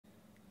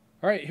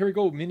All right, here we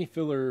go. Mini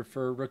filler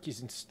for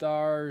rookies and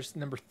stars.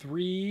 Number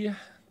 3.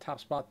 Top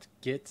spot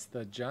gets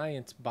the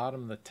Giants.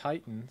 Bottom the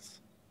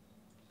Titans.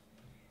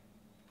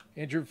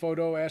 Andrew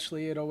Photo,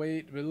 Ashley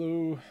 808,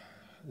 Blue,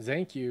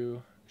 Thank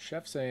you,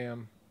 Chef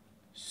Sam,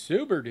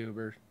 Super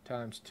Duber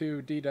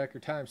 ×2, D Decker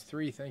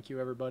 ×3. Thank you,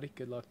 everybody.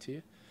 Good luck to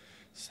you.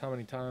 This is how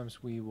many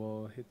times we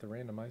will hit the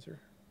randomizer.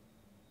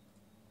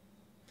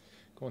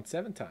 Going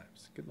 7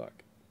 times. Good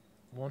luck.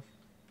 1,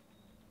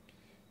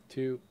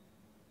 2,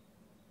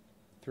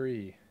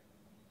 3,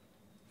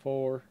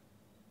 4,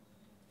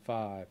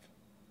 5,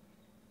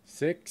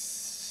 6,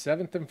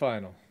 7th and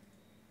final.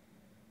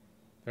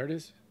 There it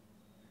is.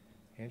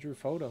 Andrew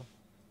Photo.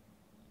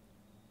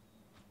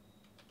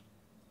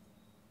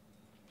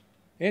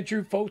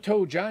 Andrew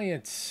Photo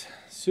Giants.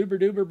 Super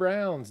Duper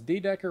Browns. D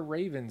Decker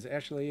Ravens.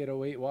 Ashley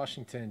 808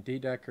 Washington. D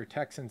Decker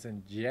Texans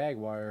and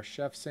Jaguars.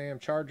 Chef Sam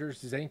Chargers.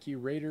 Thank you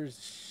Raiders.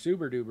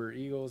 Super Duper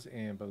Eagles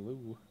and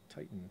Blue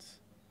Titans.